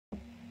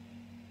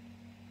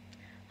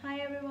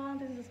everyone,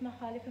 this is Isma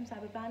Khali from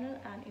CyberPanel,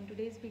 and in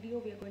today's video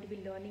we are going to be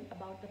learning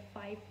about the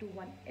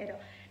 521 error.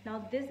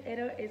 Now this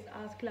error is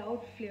a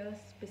Cloudflare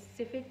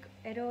specific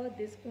error.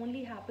 This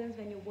only happens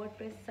when your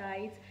WordPress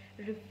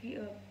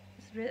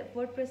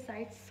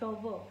site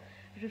server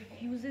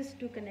refuses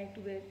to connect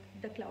with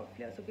the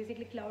Cloudflare. So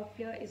basically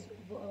Cloudflare is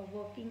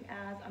working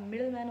as a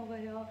middleman over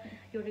here.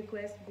 Your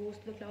request goes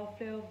to the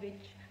Cloudflare,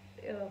 which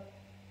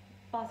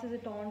passes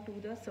it on to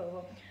the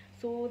server.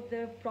 So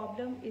the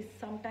problem is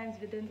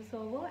sometimes within the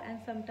server and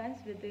sometimes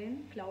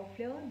within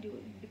Cloudflare,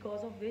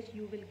 because of which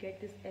you will get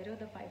this error,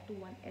 the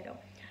 521 error.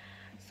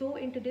 So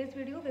in today's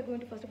video, we're going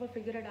to first of all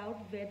figure it out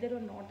whether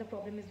or not the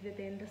problem is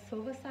within the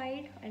server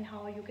side and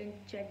how you can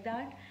check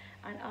that.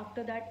 And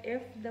after that,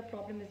 if the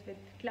problem is with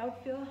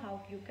Cloudflare,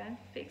 how you can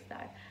fix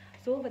that.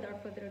 So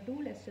without further ado,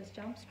 let's just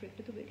jump straight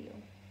to the video.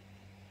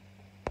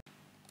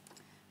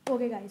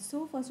 Okay guys,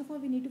 so first of all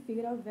we need to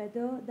figure out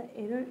whether the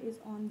error is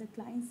on the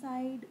client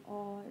side,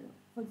 or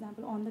for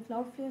example on the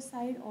Cloudflare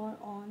side, or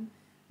on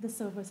the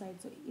server side.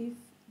 So if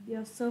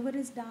your server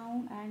is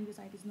down and your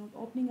site is not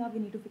opening up, we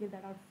need to figure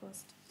that out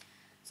first.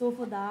 So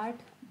for that,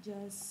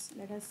 just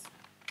let us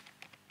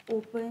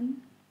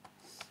open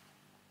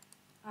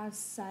our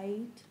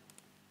site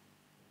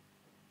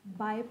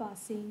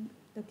bypassing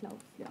the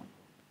Cloudflare.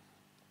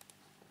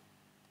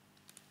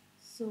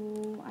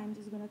 So I'm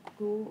just gonna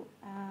go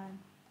and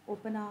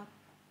open up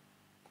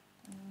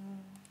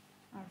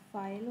our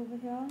file over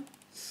here.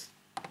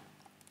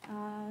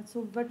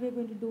 So what we're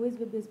going to do is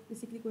we're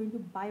basically going to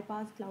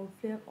bypass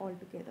Cloudflare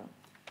altogether.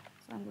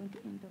 So I'm going to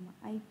enter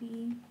my IP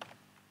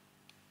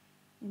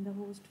in the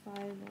host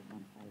file of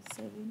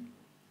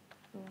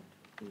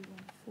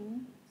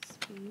 157.214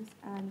 space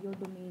and your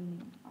domain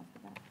name after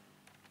that.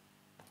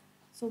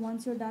 So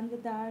once you're done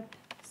with that,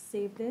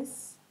 save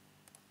this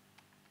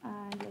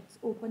and let's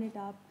open it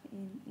up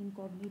in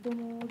incognito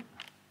mode.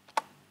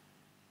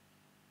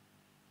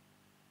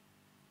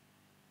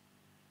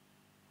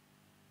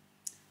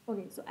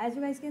 Okay, so as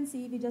you guys can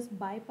see, we just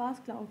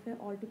bypassed Cloudflare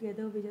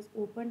altogether. We just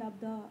opened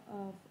up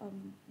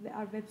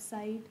our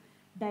website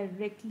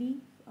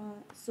directly,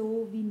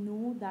 so we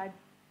know that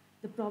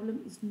the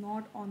problem is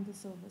not on the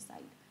server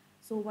side.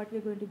 So what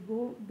we're going to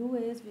do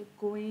is we're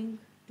going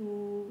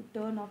to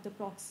turn off the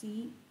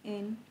proxy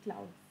in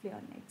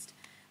Cloudflare next.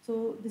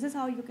 So this is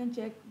how you can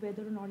check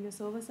whether or not your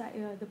server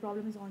side the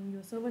problem is on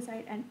your server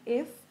side, and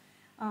if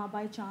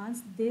by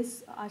chance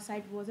our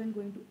site wasn't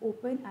going to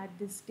open at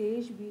this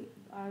stage, we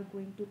are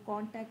going to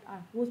contact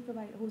our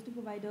hosting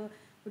provider.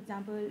 For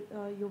example,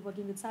 you're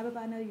working with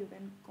CyberPanel, you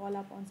can call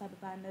up on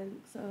CyberPanel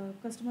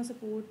customer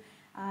support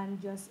and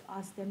just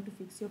ask them to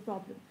fix your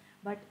problem.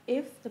 But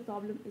if the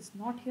problem is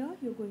not here,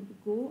 you're going to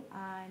go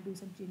and do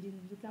some changes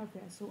in the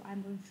Cloudflare. So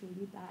I'm going to show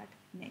you that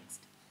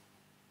next.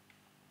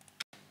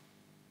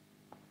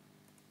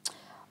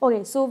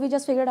 Okay, so we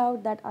just figured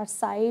out that our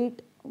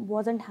site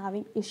wasn't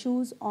having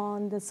issues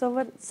on the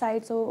server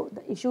side, so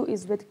the issue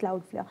is with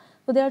Cloudflare.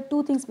 So there are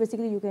two things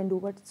basically you can do,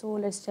 but so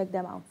let's check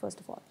them out first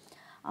of all.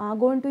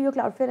 Go into your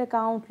Cloudflare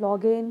account,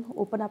 log in,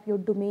 open up your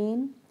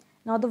domain.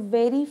 Now the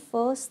very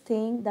first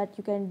thing that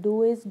you can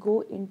do is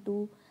go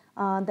into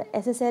the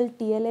SSL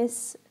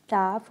TLS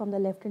tab from the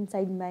left hand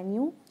side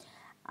menu,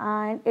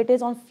 and it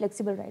is on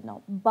flexible right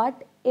now.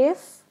 But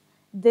if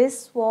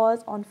this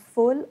was on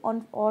full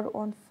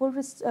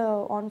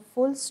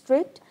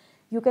strict,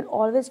 you can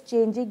always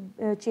change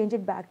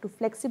it back to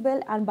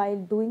flexible, and by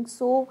doing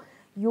so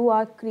you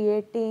are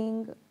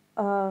creating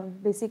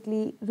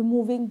basically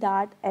removing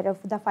that error,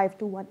 the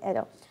 521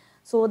 error.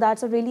 So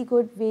that's a really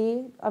good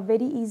way, a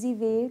very easy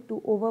way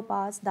to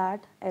overpass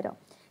that error.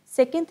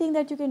 Second thing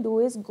that you can do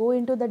is go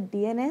into the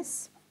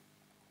DNS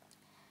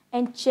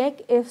and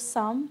check if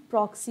some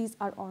proxies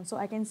are on. So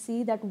I can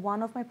see that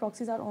one of my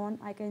proxies are on.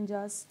 I can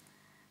just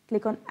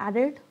click on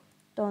edit,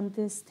 turn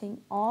this thing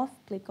off,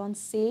 click on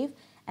save,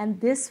 and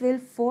this will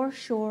for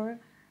sure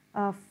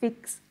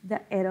fix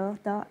the error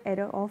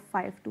of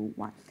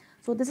 521.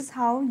 So this is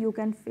how you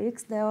can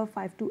fix the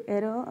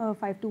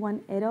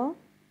 521 error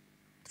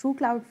through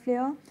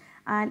Cloudflare.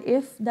 And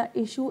if the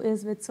issue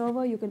is with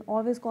server, you can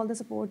always call the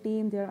support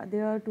team. They are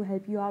there to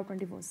help you out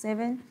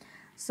 24/7.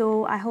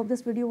 So I hope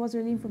this video was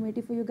really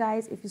informative for you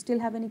guys. If you still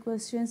have any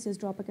questions, just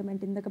drop a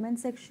comment in the comment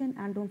section,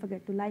 and don't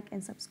forget to like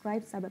and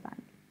subscribe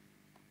CyberPanel.